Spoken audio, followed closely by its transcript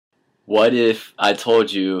What if I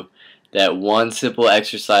told you that one simple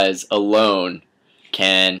exercise alone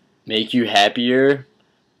can make you happier,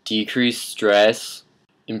 decrease stress,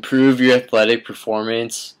 improve your athletic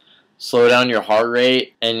performance, slow down your heart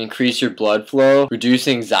rate, and increase your blood flow, reduce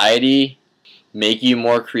anxiety, make you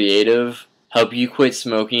more creative, help you quit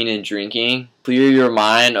smoking and drinking, clear your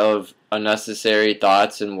mind of unnecessary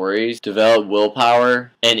thoughts and worries, develop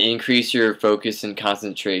willpower, and increase your focus and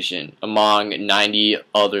concentration, among 90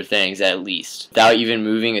 other things at least, without even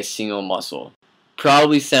moving a single muscle.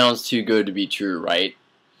 Probably sounds too good to be true, right?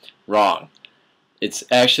 Wrong. It's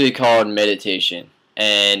actually called meditation,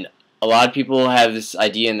 and a lot of people have this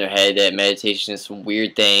idea in their head that meditation is some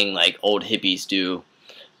weird thing like old hippies do,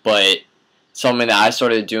 but something that I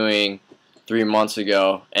started doing 3 months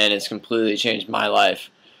ago, and it's completely changed my life.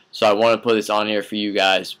 So I want to put this on here for you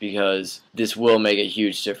guys because this will make a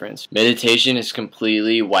huge difference. Meditation has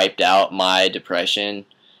completely wiped out my depression.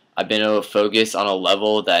 I've been able to focus on a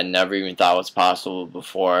level that I never even thought was possible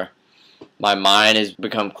before. My mind has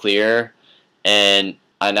become clear, and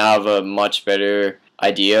I now have a much better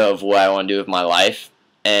idea of what I want to do with my life.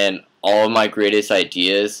 And all of my greatest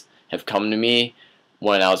ideas have come to me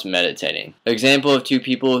when I was meditating. An example of two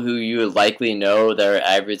people who you would likely know that are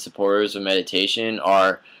avid supporters of meditation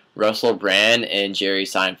are Russell Brand and Jerry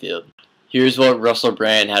Seinfeld. Here's what Russell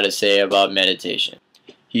Brand had to say about meditation.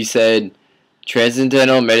 He said,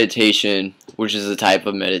 "Transcendental meditation, which is a type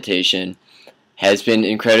of meditation, has been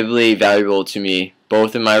incredibly valuable to me,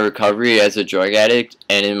 both in my recovery as a drug addict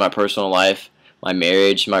and in my personal life, my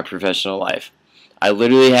marriage, my professional life. I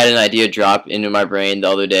literally had an idea drop into my brain the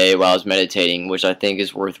other day while I was meditating, which I think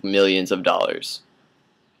is worth millions of dollars."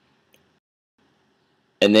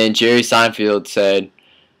 And then Jerry Seinfeld said,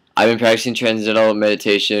 "I've been practicing transcendental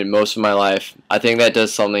meditation most of my life. I think that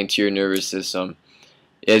does something to your nervous system.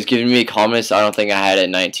 It has given me calmness I don't think I had at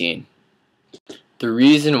 19. The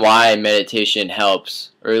reason why meditation helps,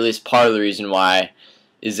 or at least part of the reason why,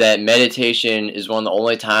 is that meditation is one of the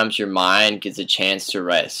only times your mind gets a chance to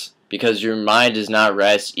rest. Because your mind does not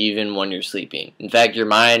rest even when you're sleeping. In fact, your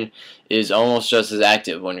mind is almost just as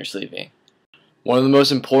active when you're sleeping. One of the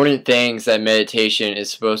most important things that meditation is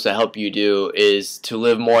supposed to help you do is to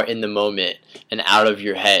live more in the moment and out of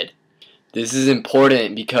your head. This is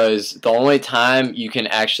important because the only time you can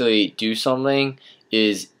actually do something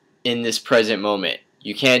is in this present moment.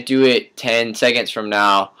 You can't do it 10 seconds from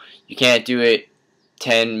now. You can't do it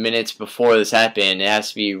 10 minutes before this happened. It has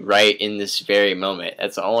to be right in this very moment.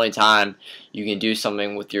 That's the only time you can do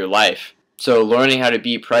something with your life. So learning how to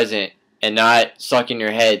be present and not stuck in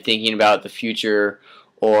your head thinking about the future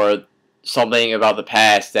or something about the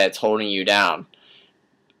past that's holding you down.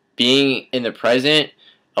 Being in the present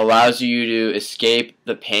allows you to escape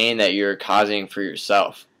the pain that you're causing for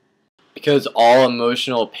yourself. Because all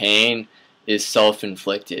emotional pain is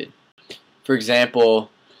self-inflicted. For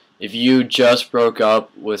example, if you just broke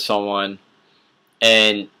up with someone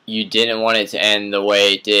and you didn't want it to end the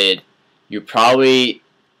way it did, you're probably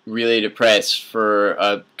really depressed for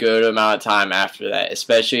a good amount of time after that,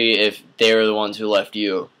 especially if they were the ones who left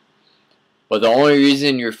you. But the only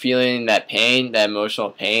reason you're feeling that pain, that emotional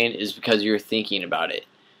pain, is because you're thinking about it.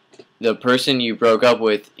 The person you broke up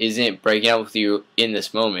with isn't breaking up with you in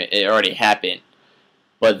this moment. It already happened.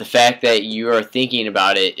 But the fact that you are thinking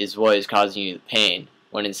about it is what is causing you the pain,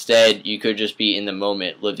 when instead you could just be in the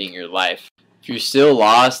moment living your life. If you're still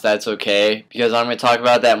lost, that's okay, because I'm going to talk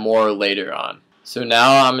about that more later on. So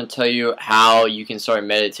now I'm going to tell you how you can start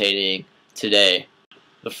meditating today.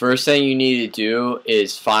 The first thing you need to do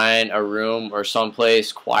is find a room or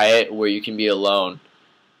someplace quiet where you can be alone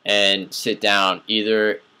and sit down,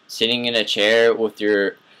 either sitting in a chair with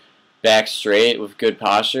your back straight with good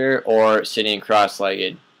posture or sitting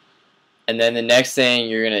cross-legged. And then the next thing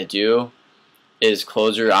you're going to do is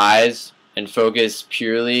close your eyes and focus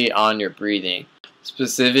purely on your breathing.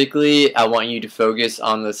 Specifically, I want you to focus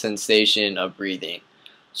on the sensation of breathing.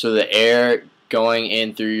 So the air going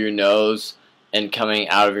in through your nose and coming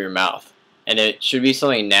out of your mouth. And it should be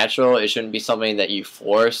something natural. It shouldn't be something that you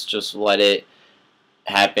force. Just let it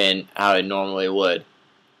happen how it normally would.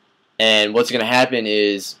 And what's going to happen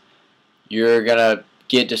is you're going to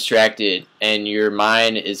get distracted and your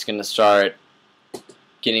mind is going to start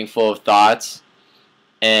getting full of thoughts,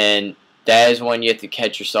 and that is when you have to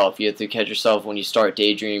catch yourself. You have to catch yourself when you start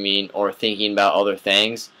daydreaming or thinking about other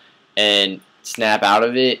things, and snap out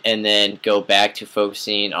of it and then go back to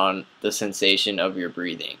focusing on the sensation of your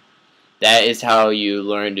breathing. That is how you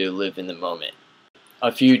learn to live in the moment.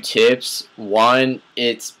 A few tips. One,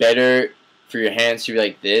 it's better for your hands to be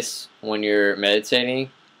like this when you're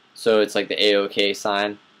meditating. So it's like the A-OK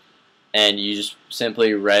sign. and you just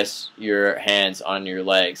simply rest your hands on your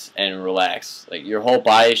legs and relax. Like, your whole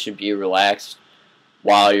body should be relaxed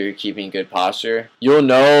while you're keeping good posture. You'll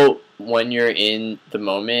know when you're in the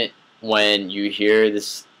moment when you hear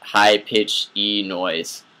this high-pitched E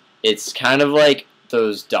noise. It's kind of like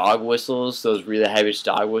those dog whistles, those really high-pitched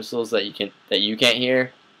dog whistles that you can't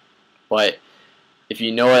hear. But if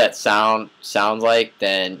you know what that sounds like,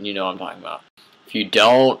 then you know what I'm talking about. If you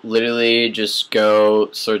don't, literally just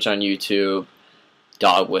go search on YouTube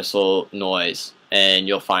dog whistle noise and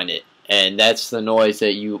you'll find it. And that's the noise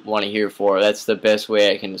that you want to hear for. That's the best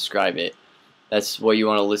way I can describe it. That's what you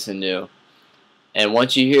want to listen to. And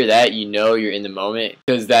once you hear that, you know you're in the moment,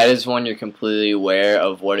 because that is when you're completely aware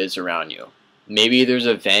of what is around you. Maybe there's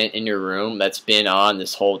a vent in your room that's been on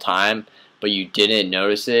this whole time, but you didn't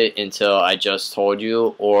notice it until I just told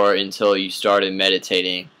you, or until you started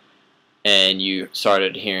meditating and you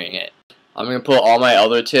started hearing it. I'm going to put all my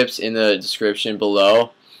other tips in the description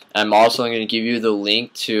below. I'm also going to give you the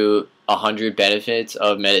link to 100 benefits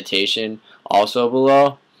of meditation also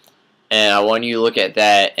below. And I want you to look at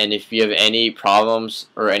that, and if you have any problems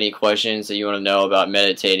or any questions that you want to know about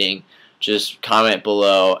meditating, just comment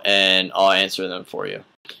below and I'll answer them for you.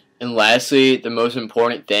 And lastly, the most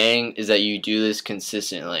important thing is that you do this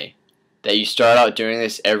consistently. That you start out doing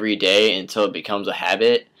this every day until it becomes a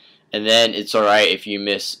habit, and then it's alright if you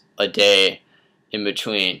miss a day in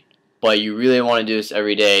between. But you really want to do this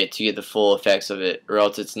every day to get the full effects of it, or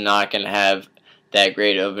else it's not going to have that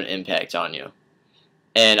great of an impact on you.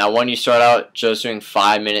 And I want you to start out just doing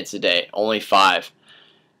 5 minutes a day, only 5.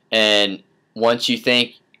 And once you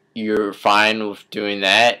think you're fine with doing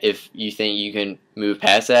that, if you think you can move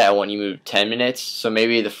past that, I want you to move 10 minutes. So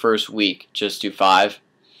maybe the first week, just do 5.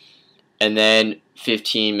 And then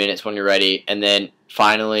 15 minutes when you're ready. And then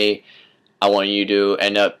finally, I want you to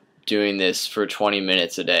end up doing this for 20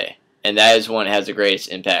 minutes a day. And that is when it has the greatest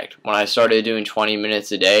impact. When I started doing 20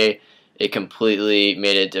 minutes a day, it completely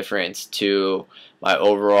made a difference to my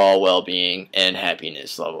overall well-being and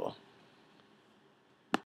happiness level.